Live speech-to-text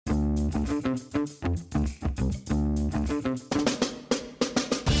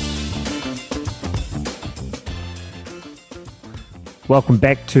Welcome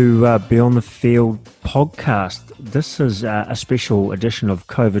back to Beyond the Field podcast. This is a special edition of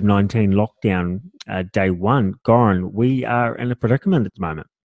COVID-19 lockdown day one. Goran, we are in a predicament at the moment.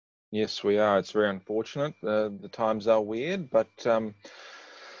 Yes, we are. It's very unfortunate. The times are weird, but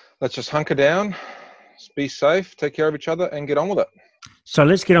let's just hunker down, be safe, take care of each other, and get on with it. So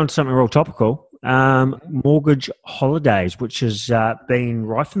let's get on to something real topical. Mortgage holidays, which has been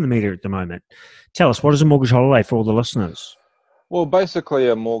rife in the media at the moment. Tell us, what is a mortgage holiday for all the listeners? Well, basically,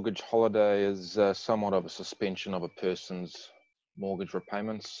 a mortgage holiday is somewhat of a suspension of a person's mortgage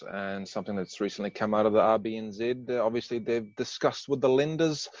repayments, and something that's recently come out of the RBNZ. Obviously, they've discussed with the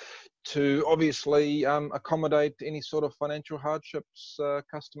lenders to obviously accommodate any sort of financial hardships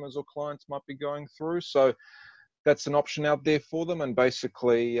customers or clients might be going through. So that's an option out there for them, and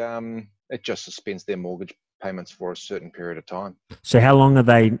basically it just suspends their mortgage payments for a certain period of time. So how long are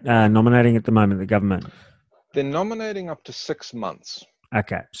they nominating at the moment, the government? They're nominating up to 6 months.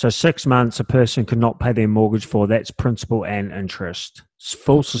 Okay, so 6 months a person could not pay their mortgage for. That's principal and interest. It's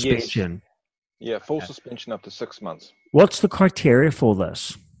full suspension. Yes. Yeah, full suspension up to 6 months. What's the criteria for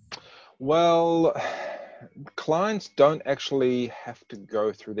this? Well, clients don't actually have to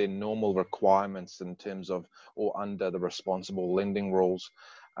go through their normal requirements in terms of or under the responsible lending rules.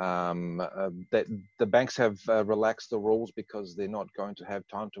 That the banks have relaxed the rules because they're not going to have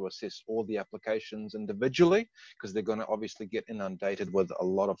time to assess all the applications individually, because they're going to obviously get inundated with a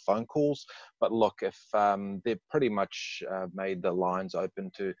lot of phone calls. But look, if they've pretty much made the lines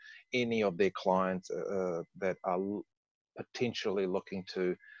open to any of their clients that are potentially looking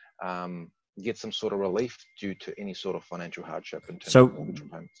to get some sort of relief due to any sort of financial hardship in terms of mortgage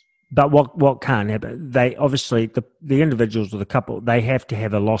repayments. But what can't happen? They obviously the individuals or the couple, they have to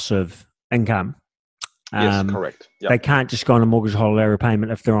have a loss of income. Yes, correct. Yep. They can't just go on a mortgage holiday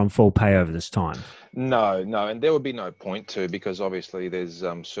repayment if they're on full pay over this time. No, and there would be no point to, because obviously there's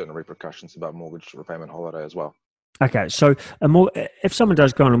certain repercussions about mortgage repayment holiday as well. Okay, so if someone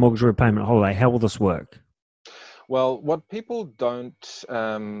does go on a mortgage repayment holiday, how will this work? Well, what people don't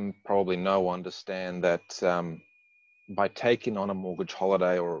probably know or understand that by taking on a mortgage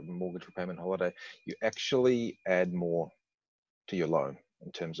holiday or a mortgage repayment holiday, you actually add more to your loan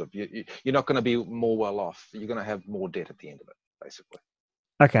in terms of you're not going to be more well off. You're going to have more debt at the end of it, basically.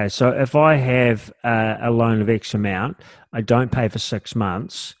 Okay, so if I have a loan of X amount, I don't pay for 6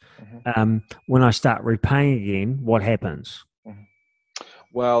 months. Mm-hmm. When I start repaying again, what happens? Mm-hmm.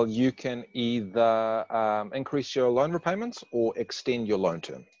 Well, you can either increase your loan repayments or extend your loan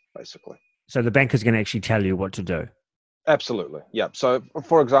term, basically. So the bank is going to actually tell you what to do? Absolutely, yeah. So,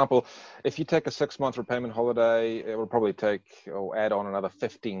 for example, if you take a 6 month repayment holiday, it will probably take or add on another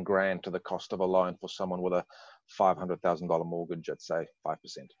 $15,000 to the cost of a loan for someone with a $500,000 mortgage at, say, 5%.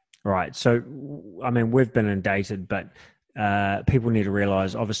 Right. So, I mean, we've been inundated, but people need to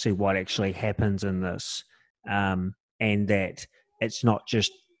realise, obviously, what actually happens in this, and that it's not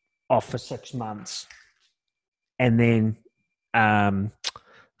just off for 6 months and then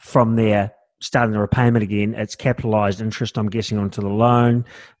from there, starting the repayment again. It's capitalised interest, I'm guessing, onto the loan,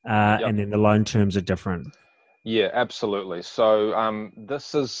 Yep. And then the loan terms are different. Yeah, absolutely. So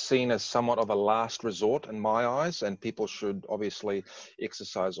this is seen as somewhat of a last resort in my eyes, and people should obviously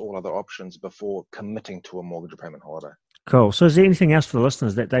exercise all other options before committing to a mortgage repayment holiday. Cool. So is there anything else for the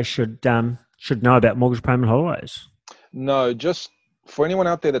listeners that they should know about mortgage repayment holidays? No, just for anyone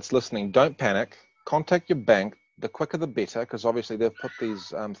out there that's listening, don't panic. Contact your bank. The quicker the better, because obviously they've put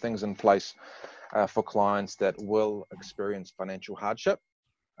these things in place for clients that will experience financial hardship.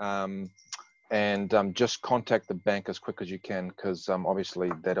 And just contact the bank as quick as you can, because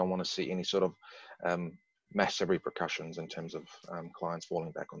obviously they don't want to see any sort of massive repercussions in terms of clients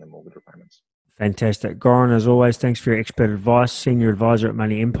falling back on their mortgage repayments. Fantastic. Goran, as always, thanks for your expert advice, Senior Advisor at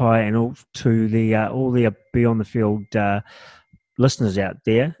Money Empire, and all to all the Beyond the Field listeners out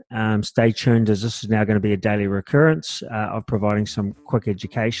there. Stay tuned, as this is now going to be a daily recurrence of providing some quick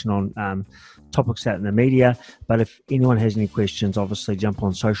education on topics out in the media. But if anyone has any questions, obviously jump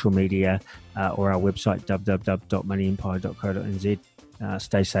on social media or our website, www.moneyempire.co.nz.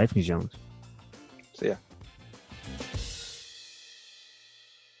 Stay safe, New Zealand.